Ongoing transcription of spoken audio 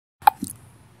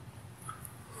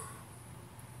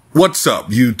What's up,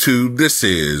 YouTube? This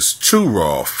is Too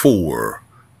Raw for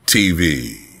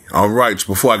TV. All right, so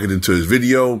before I get into this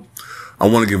video, I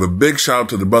want to give a big shout out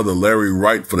to the brother Larry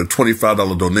Wright for the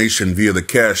 $25 donation via the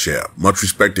Cash App. Much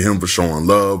respect to him for showing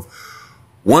love.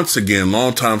 Once again,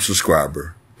 longtime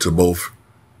subscriber to both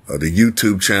the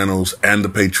YouTube channels and the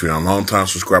Patreon. Longtime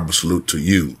subscriber, salute to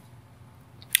you.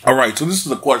 All right, so this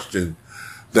is a question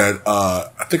that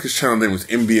I think his channel name was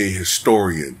NBA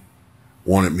Historian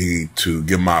wanted me to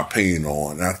give my opinion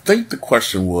on. And I think the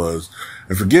question was,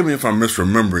 and forgive me if I'm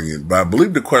misremembering it, but I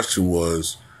believe the question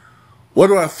was, what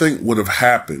do I think would have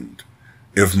happened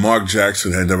if Mark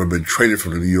Jackson had never been traded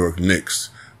from the New York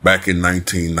Knicks back in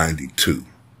 1992?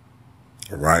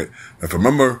 All right. If I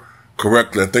remember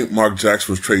correctly, I think Mark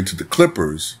Jackson was traded to the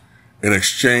Clippers in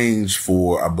exchange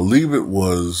for, I believe it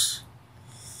was,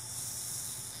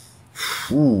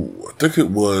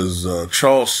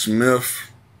 Charles Smith.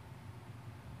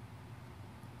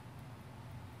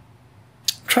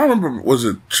 I'm trying to remember, was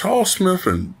it Charles Smith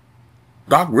and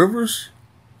Doc Rivers?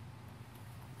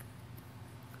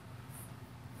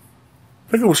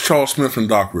 I think it was Charles Smith and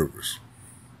Doc Rivers.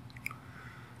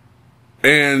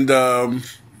 And, I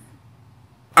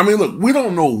mean, look, we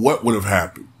don't know what would have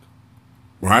happened,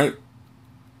 right?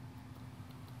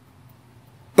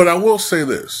 But I will say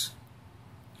this.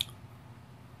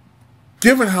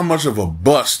 Given how much of a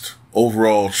bust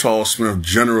overall Charles Smith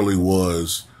generally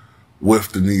was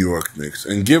with the New York Knicks,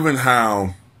 and given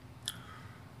how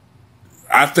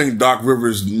I think Doc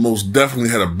Rivers most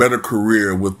definitely had a better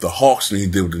career with the Hawks than he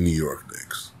did with the New York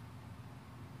Knicks.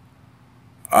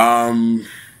 I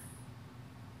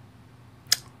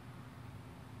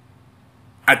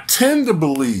tend to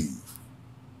believe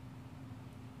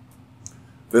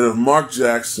that if Mark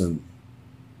Jackson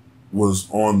was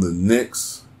on the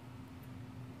Knicks,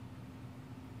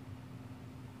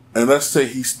 and let's say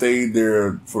he stayed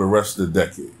there for the rest of the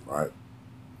decade, right?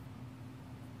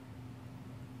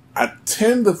 I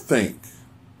tend to think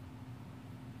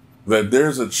that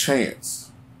there's a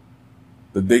chance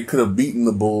that they could have beaten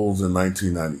the Bulls in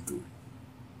 1993.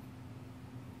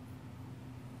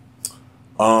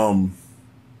 I'm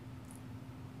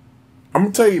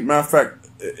going to tell you, matter of fact,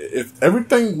 if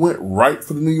everything went right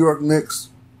for the New York Knicks,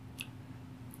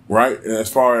 right, and as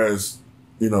far as,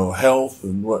 you know, health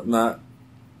and whatnot,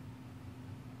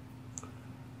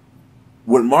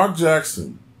 with Mark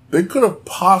Jackson, they could have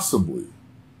possibly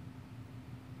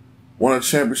won a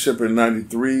championship in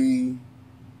 93,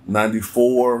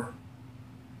 94.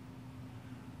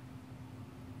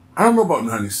 I don't know about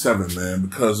 97, man,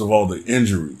 because of all the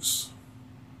injuries.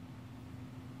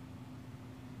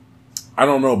 I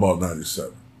don't know about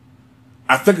 97.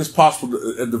 I think it's possible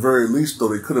that at the very least, though,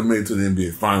 they could have made it to the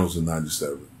NBA Finals in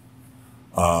 97.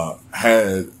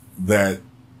 Had that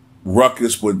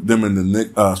ruckus with them in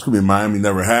the Miami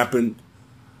never happened.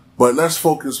 But let's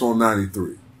focus on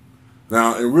 93.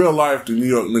 Now, in real life, the New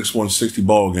York Knicks won 60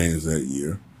 ball games that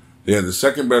year. They had the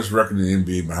second best record in the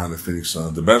NBA behind the Phoenix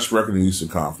Suns, the best record in the Eastern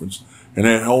Conference, and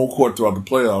they had home court throughout the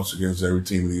playoffs against every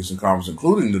team in the Eastern Conference,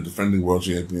 including the defending world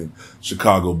champion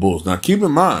Chicago Bulls. Now, keep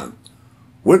in mind,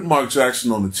 with Mark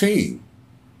Jackson on the team,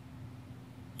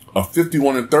 a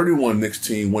 51-31 Knicks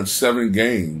team went 7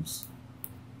 games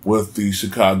with the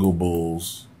Chicago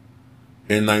Bulls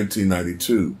in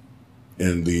 1992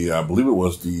 in the, I believe it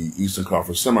was the Eastern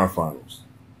Conference semifinals.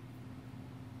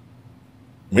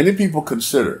 Many people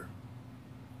consider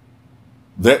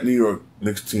that New York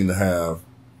Knicks team to have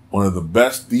one of the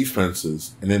best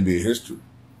defenses in NBA history,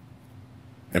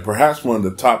 and perhaps one of the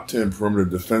top 10 perimeter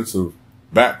defensive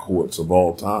backcourts of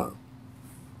all time.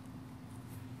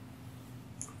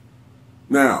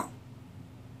 Now,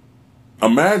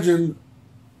 imagine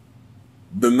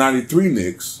the 93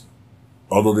 Knicks,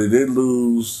 although they did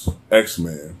lose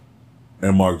X-Man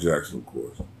and Mark Jackson, of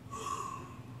course.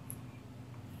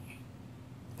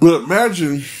 But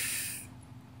imagine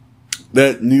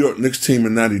that New York Knicks team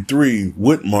in 93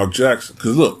 with Mark Jackson.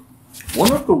 Because look,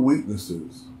 one of the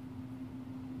weaknesses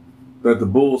that the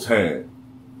Bulls had,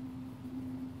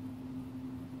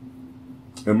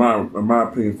 in my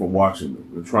opinion from watching them,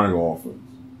 the triangle offense,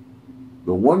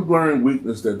 the one glaring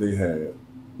weakness that they had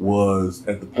was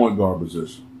at the point guard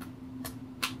position.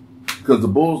 Because the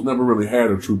Bulls never really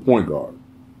had a true point guard.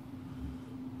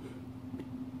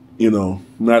 You know,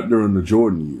 not during the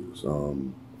Jordan years.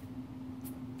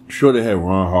 Sure, they had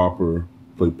Ron Harper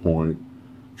play point.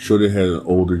 Sure, they had an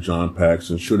older John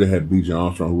Paxson. Sure, they had B.J.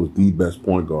 Armstrong, who was the best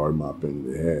point guard, in my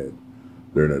opinion, they had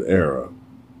during that era.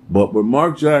 But with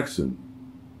Mark Jackson,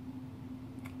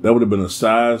 that would have been a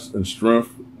size and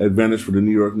strength advantage for the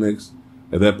New York Knicks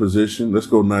at that position. Let's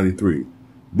go 93.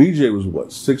 B.J. was what,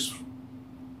 6'4",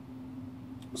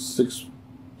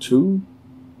 6'2".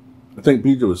 I think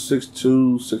BJ was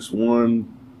 6'2", 6'1",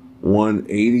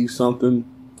 180 something.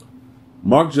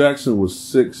 Mark Jackson was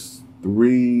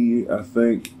 6'3", I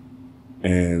think,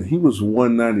 and he was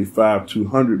 195,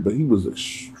 200, but he was a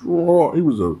strong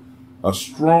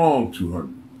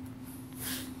 200.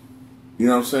 You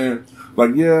know what I'm saying?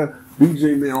 Like, yeah,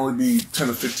 BJ may only be 10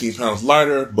 or 15 pounds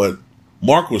lighter, but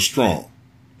Mark was strong.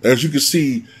 As you can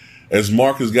see, as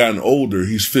Mark has gotten older,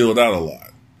 he's filled out a lot.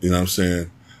 You know what I'm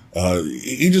saying?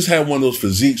 He just had one of those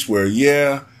physiques where,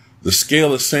 yeah, the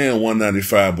scale is saying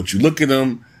 195, but you look at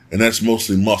him, and that's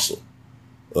mostly muscle.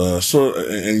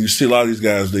 And you see a lot of these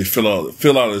guys, they fill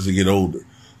out as they get older.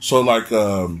 So like,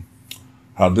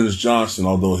 how Dennis Johnson,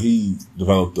 although he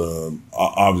developed,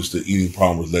 obviously eating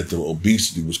problems led to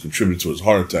obesity, was contributing to his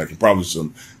heart attack, and probably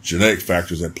some genetic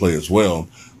factors at play as well.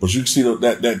 But you can see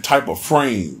that type of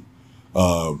frame.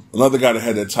 Another guy that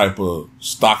had that type of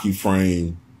stocky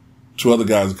frame, two other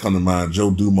guys that come to mind,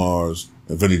 Joe Dumars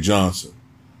and Vinnie Johnson.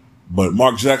 But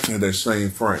Mark Jackson had that same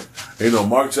frame. And, you know,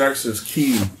 Mark Jackson's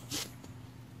key,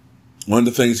 one of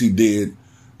the things he did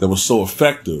that was so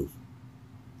effective,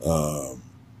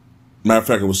 matter of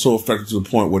fact, it was so effective to the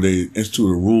point where they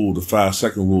instituted a rule, the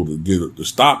 5-second rule to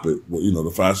stop it. Well, you know, the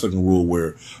 5-second rule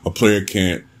where a player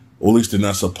can't, or at least they're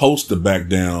not supposed to back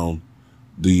down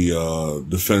the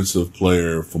defensive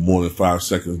player for more than 5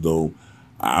 seconds, though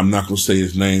I'm not going to say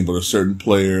his name, but a certain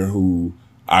player who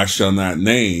I shall not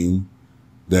name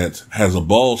that has a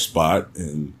bald spot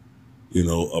and, you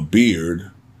know, a beard.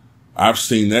 I've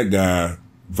seen that guy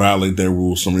violate that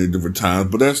rule so many different times,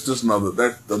 but that's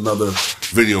another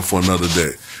video for another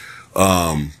day.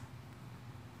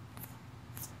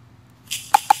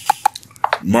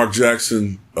 Mark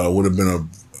Jackson would have been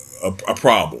a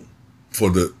problem for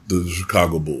the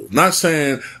Chicago Bulls. Not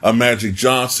saying a Magic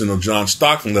Johnson or John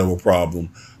Stockton level problem,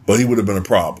 but he would have been a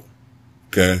problem.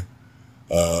 Okay.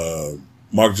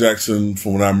 Mark Jackson,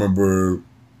 from what I remember,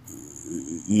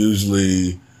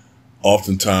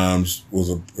 oftentimes was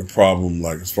a problem,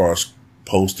 like as far as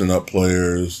posting up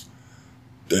players.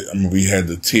 I mean, we had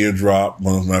the teardrop. As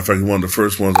a matter of fact, one of the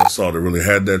first ones I saw that really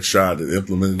had that shot, that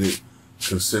implemented it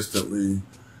consistently.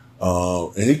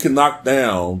 And he could knock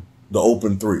down the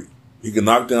open three. He could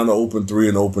knock down the open three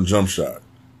and the open jump shot.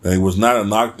 And he was not a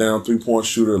knockdown 3-point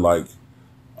shooter like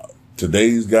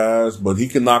today's guys, but he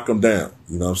can knock them down.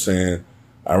 You know what I'm saying?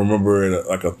 I remember at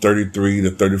like a 33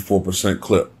 to 34%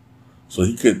 clip. So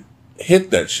he could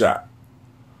hit that shot.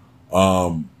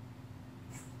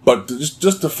 But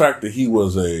just the fact that he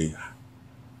was a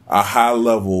high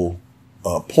level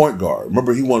point guard.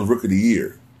 Remember, he won Rookie of the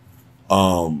Year.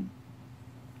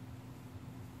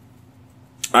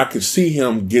 I could see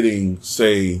him getting,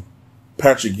 say,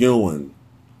 Patrick Ewing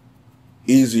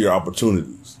easier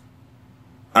opportunities.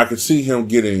 I could see him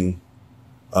getting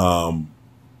John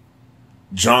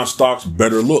Starks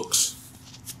better looks,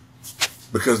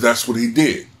 because that's what he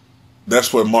did.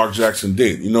 That's what Mark Jackson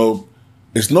did. You know,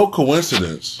 it's no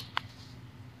coincidence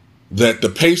that the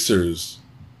Pacers,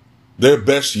 their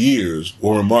best years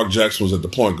were when Mark Jackson was at the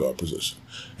point guard position.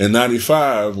 In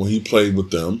 95, when he played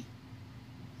with them,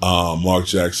 Mark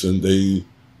Jackson, they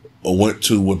went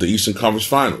to the Eastern Conference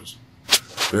Finals.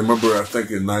 I remember, I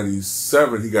think in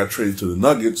 97, he got traded to the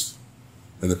Nuggets,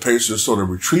 and the Pacers sort of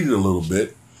retreated a little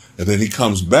bit, and then he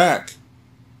comes back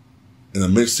in a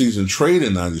mid-season trade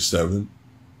in 97,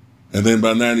 and then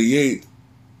by 98,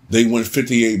 they win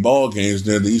 58 ball games, and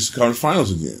they're in the Eastern Conference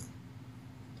Finals again.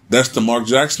 That's the Mark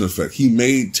Jackson effect. He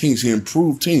made teams. He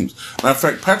improved teams. Matter of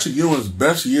fact, Patrick Ewing's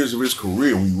best years of his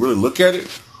career, when you really look at it,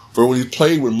 were when he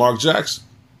played with Mark Jackson.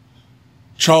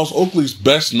 Charles Oakley's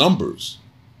best numbers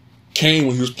came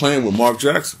when he was playing with Mark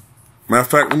Jackson. Matter of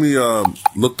fact, let me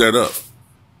look that up.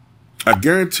 I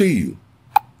guarantee you,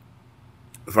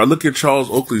 if I look at Charles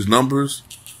Oakley's numbers,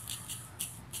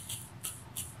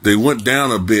 they went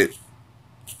down a bit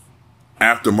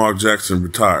after Mark Jackson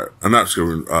retired. I'm not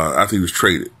sure, after he was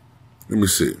traded. Let me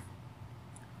see.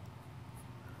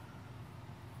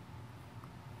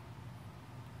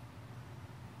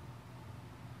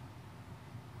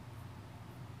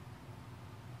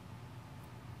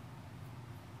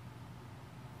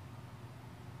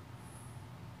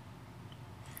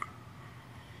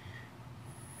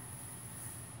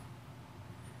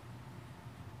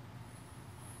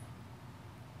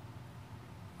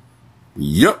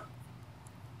 Yep.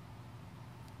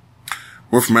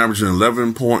 Went from averaging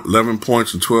 11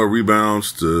 points and 12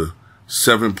 rebounds to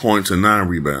 7 points and 9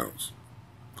 rebounds.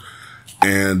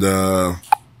 And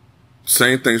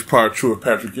same thing's probably true of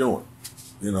Patrick Ewing.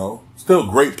 You know, still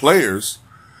great players,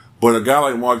 but a guy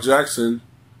like Mark Jackson,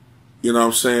 you know what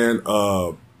I'm saying,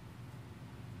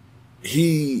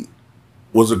 he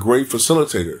was a great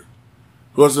facilitator.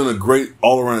 He wasn't a great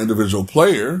all-around individual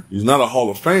player. He's not a Hall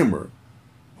of Famer,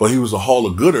 but he was a Hall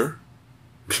of Gooder,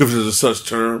 if there's a such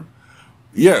term.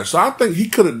 Yeah, so I think he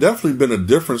could have definitely been a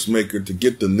difference maker to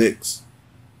get the Knicks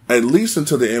at least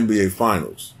into the NBA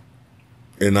Finals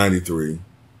in 93.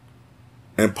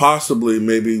 And possibly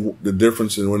maybe the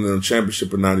difference in winning the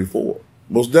championship in 94.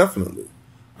 Most definitely.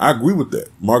 I agree with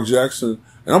that. Mark Jackson,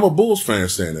 and I'm a Bulls fan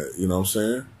saying that, you know what I'm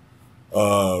saying?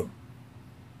 A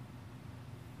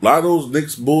lot of those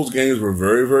Knicks-Bulls games were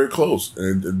very, very close.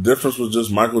 And the difference was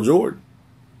just Michael Jordan.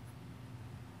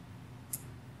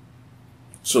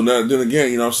 So now, then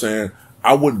again, you know what I'm saying?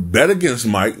 I wouldn't bet against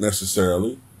Mike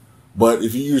necessarily. But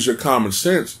if you use your common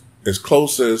sense, as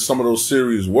close as some of those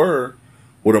series were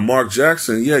with a Mark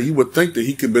Jackson, yeah, you would think that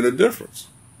he could be a difference.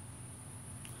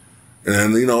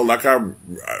 And, you know, like the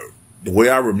way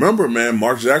I remember, man,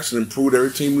 Mark Jackson improved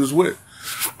every team he was with.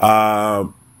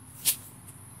 I'm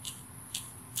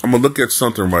going to look at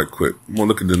something right quick. I'm going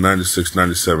to look at the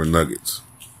 96-97 Nuggets.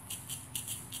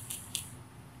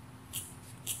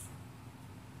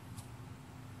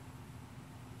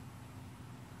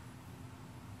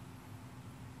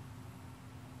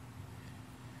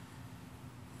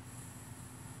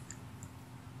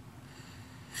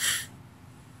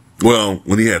 Well,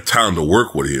 when he had time to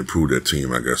work with, he improved that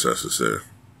team, I guess that's to say.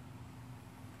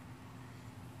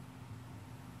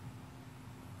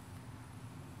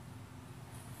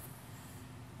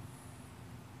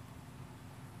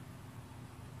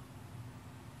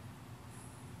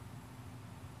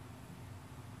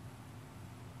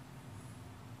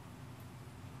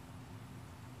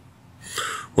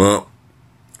 Well,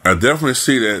 I definitely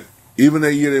see that even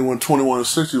that year they won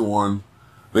 21-61,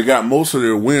 they got most of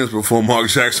their wins before Mark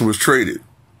Jackson was traded.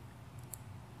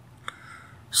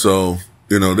 So,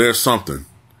 you know, there's something.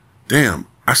 Damn,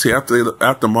 I see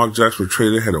after Mark Jackson was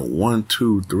traded, they had a 1,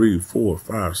 2, 3, 4,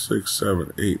 5, 6,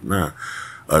 7, 8, 9,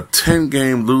 a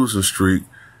 10-game losing streak,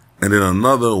 and then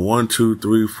another 1, 2,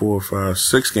 3, 4, 5,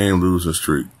 6-game losing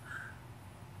streak.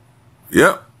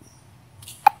 Yep.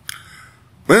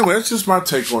 But anyway, that's just my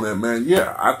take on that, man.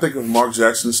 Yeah, I think if Mark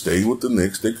Jackson stayed with the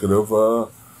Knicks, they could have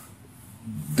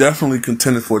definitely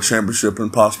contended for a championship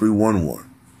and possibly won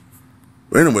one.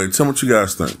 But anyway, tell me what you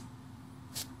guys think.